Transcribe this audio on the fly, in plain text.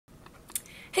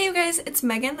Hey you guys, it's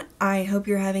Megan. I hope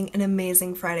you're having an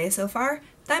amazing Friday so far.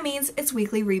 That means it's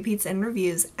weekly repeats and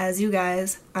reviews, as you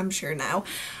guys, I'm sure know.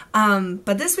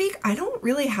 But this week, I don't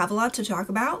really have a lot to talk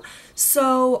about,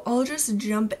 so I'll just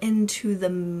jump into the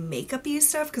makeup-y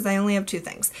stuff because I only have two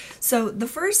things. So the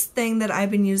first thing that I've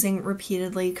been using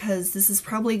repeatedly, because this is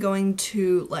probably going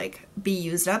to be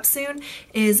used up soon,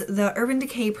 is the Urban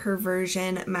Decay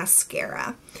Perversion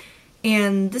mascara.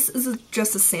 And this is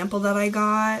just a sample that I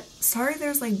got. Sorry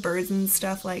there's birds and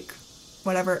stuff,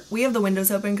 whatever. We have the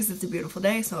windows open because it's a beautiful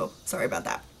day, so sorry about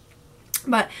that.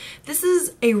 But this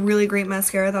is a really great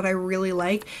mascara that I really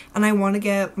like, and I want to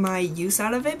get my use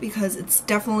out of it because it's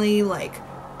definitely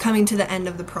coming to the end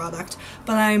of the product.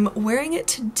 But I'm wearing it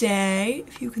today.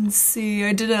 If you can see,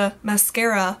 I did a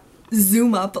mascara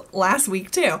zoom up last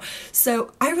week too.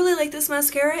 So I really like this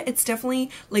mascara. It's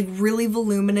definitely really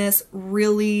voluminous,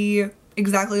 really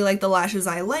exactly like the lashes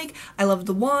I like. I love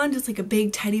the wand. It's like a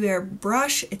big teddy bear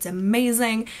brush. It's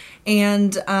amazing.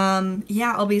 And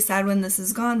yeah, I'll be sad when this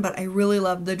is gone, but I really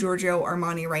love the Giorgio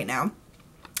Armani right now.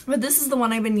 But this is the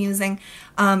one I've been using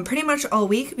pretty much all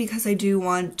week because I do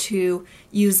want to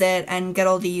use it and get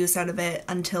all the use out of it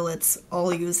until it's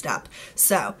all used up.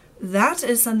 So that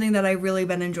is something that I've really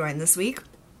been enjoying this week.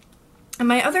 And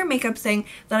my other makeup thing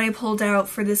that I pulled out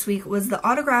for this week was the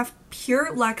Autograph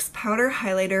Pure Luxe Powder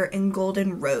Highlighter in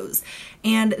Golden Rose.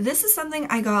 And this is something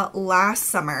I got last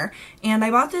summer, and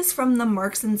I bought this from the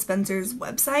Marks & Spencer's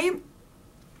website.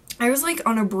 I was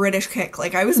on a British kick.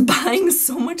 I was buying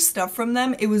so much stuff from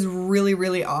them. It was really,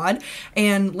 really odd.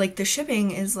 And the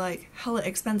shipping is hella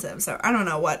expensive. So I don't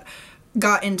know what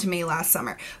got into me last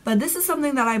summer. But this is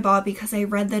something that I bought because I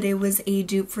read that it was a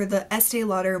dupe for the Estee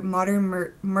Lauder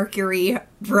Modern Mercury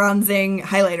bronzing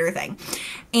highlighter thing.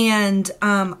 And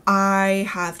I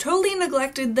have totally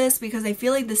neglected this because I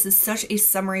feel like this is such a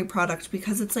summery product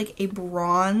because it's a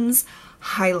bronze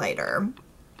highlighter.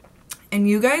 And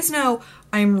you guys know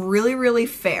I'm really, really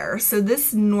fair, so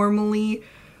this normally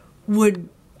would,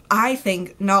 I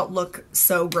think, not look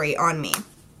so great on me.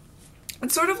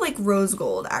 It's sort of like rose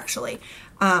gold, actually.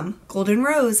 Golden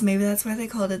rose, maybe that's why they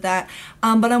called it that.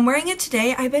 But I'm wearing it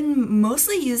today. I've been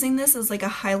mostly using this as a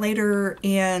highlighter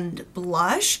and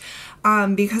blush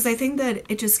because I think that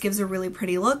it just gives a really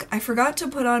pretty look. I forgot to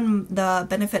put on the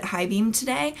Benefit High Beam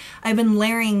today. I've been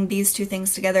layering these two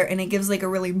things together and it gives a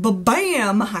really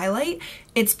ba-bam highlight.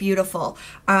 It's beautiful.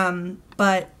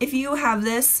 But if you have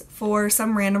this for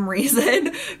some random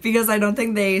reason, because I don't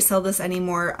think they sell this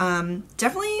anymore,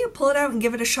 definitely pull it out and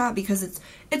give it a shot because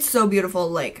it's so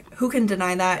beautiful. Who can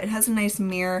deny that? It has a nice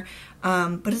mirror,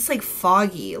 but it's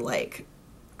foggy. I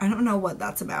don't know what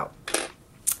that's about.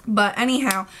 But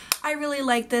anyhow, I really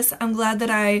like this. I'm glad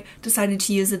that I decided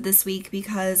to use it this week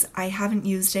because I haven't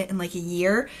used it in a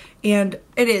year and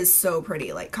it is so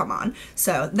pretty, come on.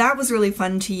 So that was really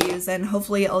fun to use and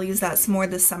hopefully I'll use that some more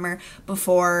this summer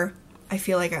before I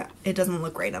feel like it doesn't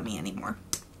look great on me anymore.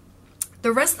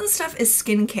 The rest of the stuff is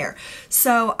skincare.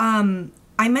 So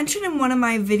I mentioned in one of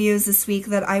my videos this week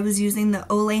that I was using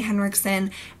the Ole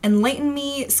Henricksen Enlighten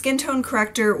Me Skin Tone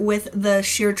Corrector with the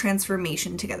Sheer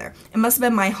Transformation together. It must have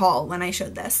been my haul when I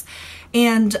showed this.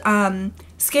 And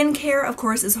skincare, of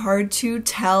course, is hard to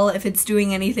tell if it's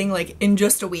doing anything in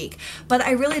just a week. But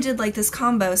I really did like this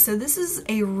combo. So this is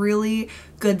a really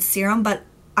good serum, but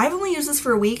I've only used this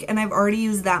for a week and I've already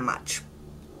used that much.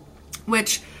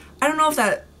 Which, I don't know if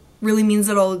that really means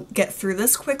that I'll get through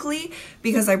this quickly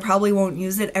because I probably won't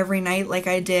use it every night like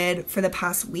I did for the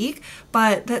past week,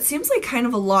 but that seems kind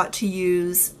of a lot to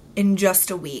use in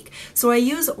just a week. So I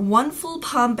use one full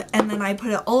pump and then I put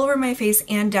it all over my face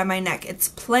and down my neck. It's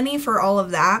plenty for all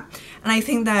of that, and I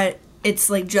think that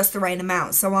it's just the right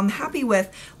amount. So I'm happy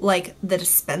with the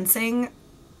dispensing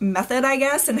method, I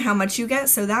guess, and how much you get,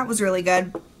 so that was really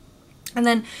good. And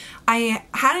then I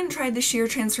hadn't tried the Sheer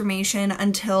Transformation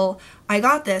until I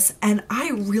got this, and I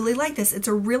really like this. It's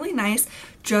a really nice,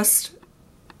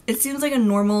 it seems like a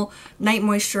normal night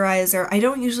moisturizer. I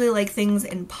don't usually like things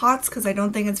in pots because I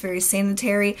don't think it's very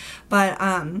sanitary, but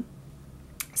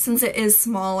since it is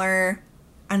smaller,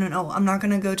 I don't know, I'm not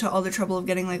going to go to all the trouble of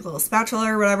getting a little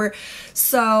spatula or whatever.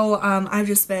 So I've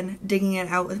just been digging it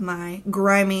out with my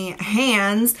grimy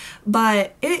hands,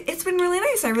 but it's been really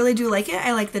nice. I really do like it.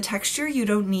 I like the texture. You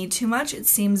don't need too much. It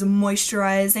seems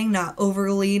moisturizing, not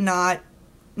overly, not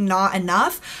not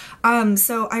enough.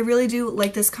 So I really do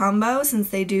like this combo. Since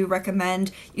they do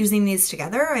recommend using these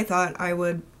together, I thought I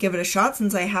would give it a shot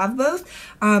since I have both.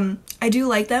 I do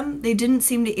like them. They didn't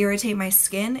seem to irritate my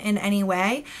skin in any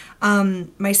way.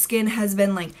 My skin has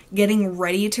been like getting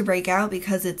ready to break out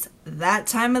because it's that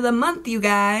time of the month, you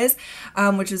guys,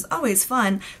 which is always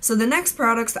fun. So the next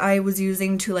products I was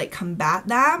using to like combat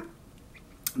that,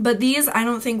 but these I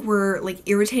don't think were like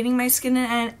irritating my skin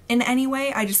in any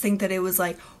way. I just think that it was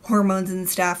like hormones and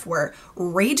stuff were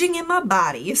raging in my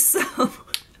body. So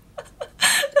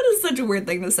that is such a weird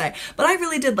thing to say. But I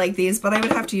really did like these, but I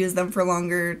would have to use them for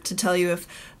longer to tell you if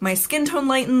my skin tone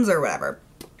lightens or whatever.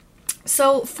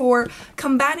 So for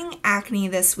combating acne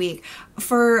this week,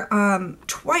 for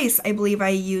twice I believe I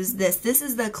used this. This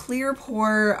is the Clear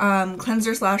Pore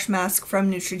Cleanser / Mask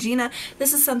from Neutrogena.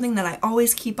 This is something that I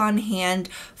always keep on hand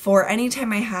for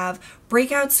anytime I have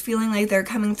breakouts feeling like they're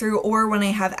coming through, or when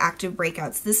I have active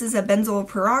breakouts. This is a benzoyl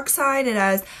peroxide. It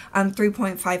has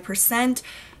 3.5%.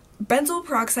 Benzoyl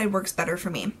peroxide works better for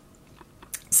me.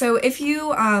 So if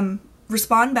you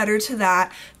respond better to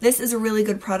that, this is a really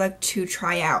good product to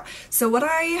try out. So what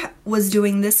I was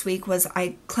doing this week was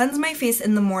I cleansed my face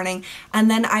in the morning, and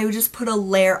then I would just put a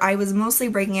layer. I was mostly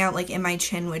breaking out like in my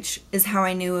chin, which is how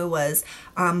I knew it was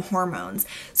hormones.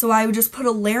 So I would just put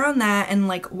a layer on that and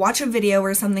like watch a video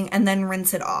or something and then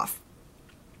rinse it off.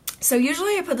 So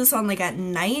usually I put this on like at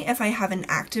night if I have an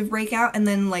active breakout, and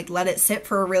then like let it sit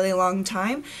for a really long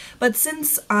time. But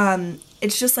since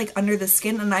it's just like under the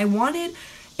skin and I wanted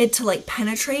it to like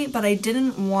penetrate, but I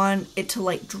didn't want it to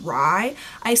like dry,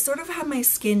 I sort of had my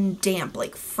skin damp,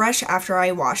 like fresh after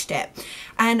I washed it,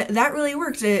 and that really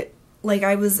worked. It like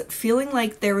I was feeling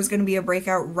like there was going to be a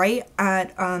breakout right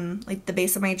at like the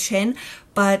base of my chin,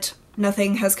 but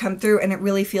nothing has come through, and it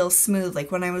really feels smooth.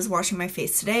 Like when I was washing my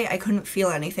face today, I couldn't feel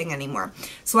anything anymore.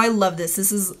 So I love this.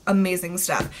 This is amazing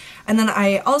stuff. And then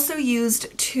I also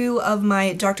used 2 of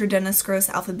my Dr. Dennis Gross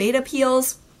Alpha Beta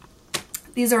peels.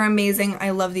 These are amazing.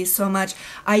 I love these so much.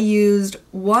 I used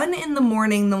 1 in the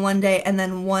morning the one day and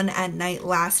then 1 at night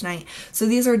last night. So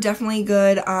these are definitely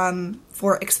good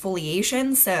for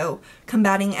exfoliation, so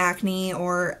combating acne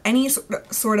or any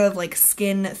sort of like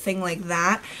skin thing like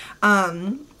that.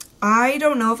 I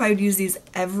don't know if I would use these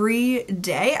every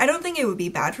day. I don't think it would be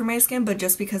bad for my skin, but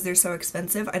just because they're so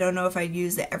expensive, I don't know if I'd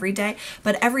use it every day.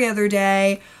 But every other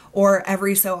day or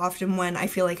every so often when I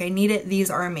feel like I need it,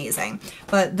 these are amazing.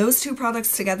 But those 2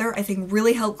 products together I think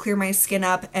really helped clear my skin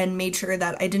up and made sure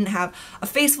that I didn't have a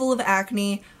face full of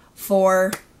acne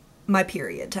for my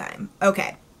period time.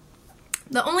 Okay.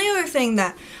 The only other thing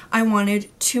that I wanted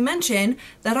to mention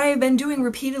that I have been doing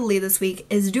repeatedly this week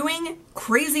is doing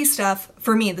crazy stuff,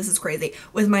 for me this is crazy,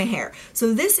 with my hair.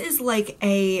 So this is like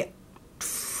a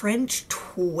French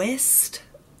twist.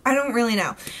 I don't really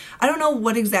know. I don't know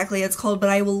what exactly it's called, but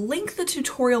I will link the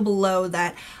tutorial below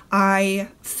that I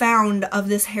found of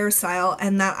this hairstyle,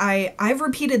 and that I've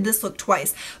repeated this look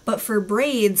twice. But for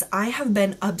braids, I have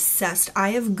been obsessed. I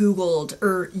have Googled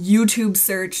or YouTube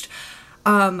searched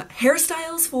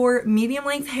hairstyles for medium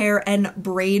length hair and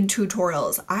braid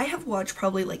tutorials. I have watched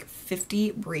probably like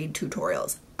 50 braid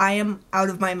tutorials. I am out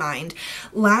of my mind.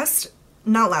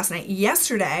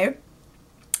 Yesterday,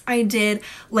 I did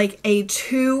like I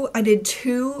did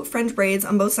 2 French braids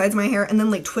on both sides of my hair and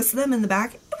then like twisted them in the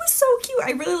back. It was so cute.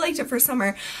 I really liked it for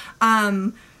summer.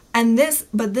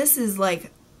 But this is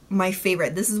like my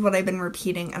favorite. This is what I've been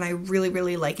repeating and I really,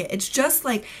 really like it. It's just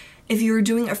like if you were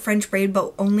doing a French braid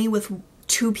but only with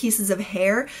 2 pieces of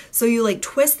hair. So you like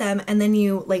twist them and then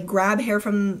you like grab hair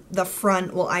from the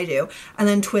front, well I do, and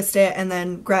then twist it and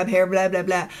then grab hair, blah blah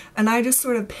blah. And I just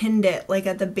sort of pinned it like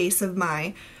at the base of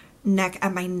my neck,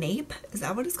 at my nape. Is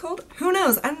that what it's called? Who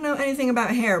knows? I don't know anything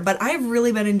about hair, but I've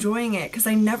really been enjoying it because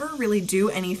I never really do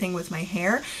anything with my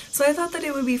hair. So I thought that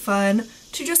it would be fun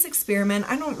to just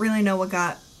experiment. I don't really know what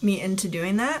got me into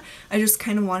doing that. I just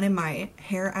kind of wanted my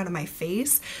hair out of my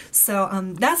face. So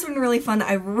that's been really fun.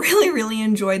 I really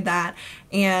enjoyed that.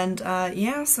 And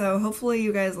yeah, so hopefully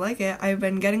you guys like it. I've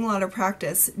been getting a lot of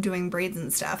practice doing braids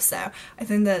and stuff, so I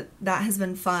think that that has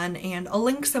been fun, and I'll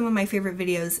link some of my favorite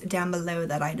videos down below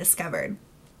that I discovered.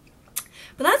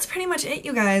 But that's pretty much it,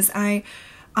 you guys. I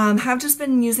have just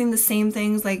been using the same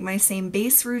things, like my same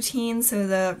base routine. So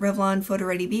the Revlon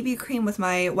PhotoReady BB cream with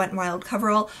my Wet n Wild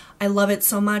Coverall. I love it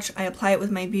so much. I apply it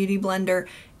with my beauty blender.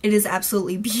 It is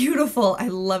absolutely beautiful. I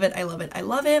love it. I love it. I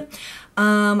love it.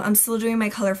 I'm still doing my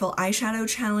colorful eyeshadow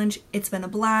challenge. It's been a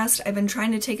blast. I've been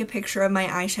trying to take a picture of my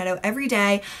eyeshadow every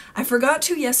day. I forgot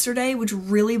to yesterday, which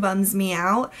really bums me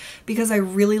out because I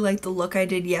really liked the look I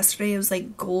did yesterday. It was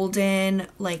like golden,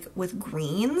 like with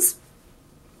greens.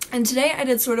 And today I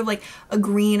did sort of like a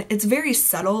green. It's very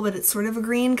subtle, but it's sort of a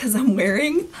green because I'm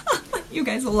wearing, you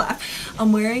guys will laugh,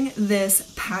 I'm wearing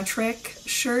this Patrick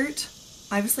shirt,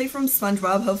 obviously from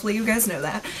SpongeBob, hopefully you guys know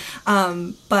that,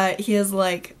 but he has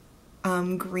like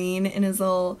green in his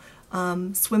little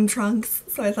swim trunks,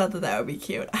 so I thought that that would be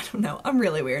cute. I don't know, I'm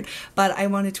really weird, but I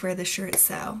wanted to wear this shirt,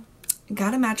 so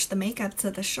gotta match the makeup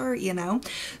to the shirt, you know?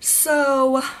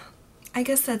 So I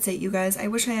guess that's it, you guys. I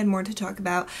wish I had more to talk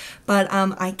about, but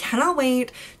I cannot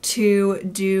wait to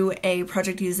do a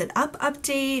Project Use It Up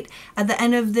update at the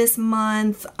end of this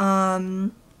month.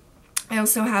 I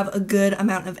also have a good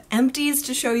amount of empties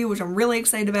to show you, which I'm really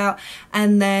excited about.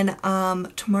 And then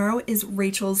tomorrow is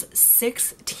Rachel's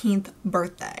 16th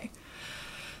birthday.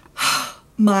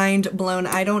 Mind blown.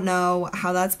 I don't know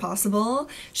how that's possible.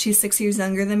 She's 6 years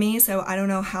younger than me, so I don't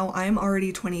know how I'm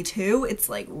already 22. It's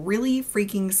like really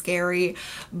freaking scary,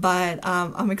 but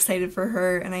I'm excited for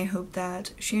her, and I hope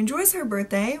that she enjoys her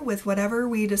birthday with whatever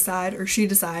we decide, or she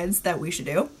decides that we should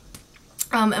do.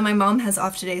 And my mom has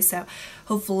off today, so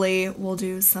hopefully we'll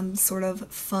do some sort of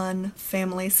fun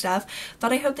family stuff.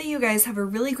 But I hope that you guys have a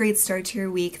really great start to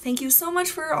your week. Thank you so much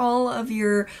for all of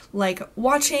your like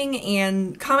watching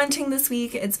and commenting this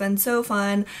week. It's been so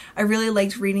fun. I really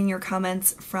liked reading your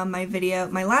comments from my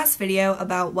last video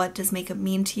about what does makeup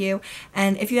mean to you.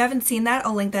 And if you haven't seen that,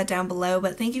 I'll link that down below.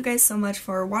 But thank you guys so much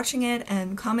for watching it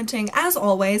and commenting as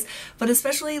always, but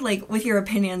especially like with your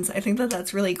opinions. I think that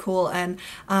that's really cool, and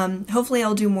hopefully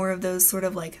I'll do more of those sort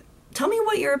of like tell me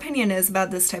what your opinion is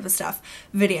about this type of stuff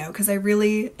video, because I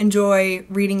really enjoy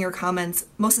reading your comments,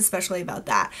 most especially about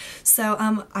that. So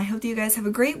I hope that you guys have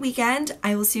a great weekend.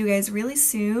 I will see you guys really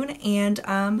soon, and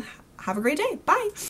have a great day. Bye!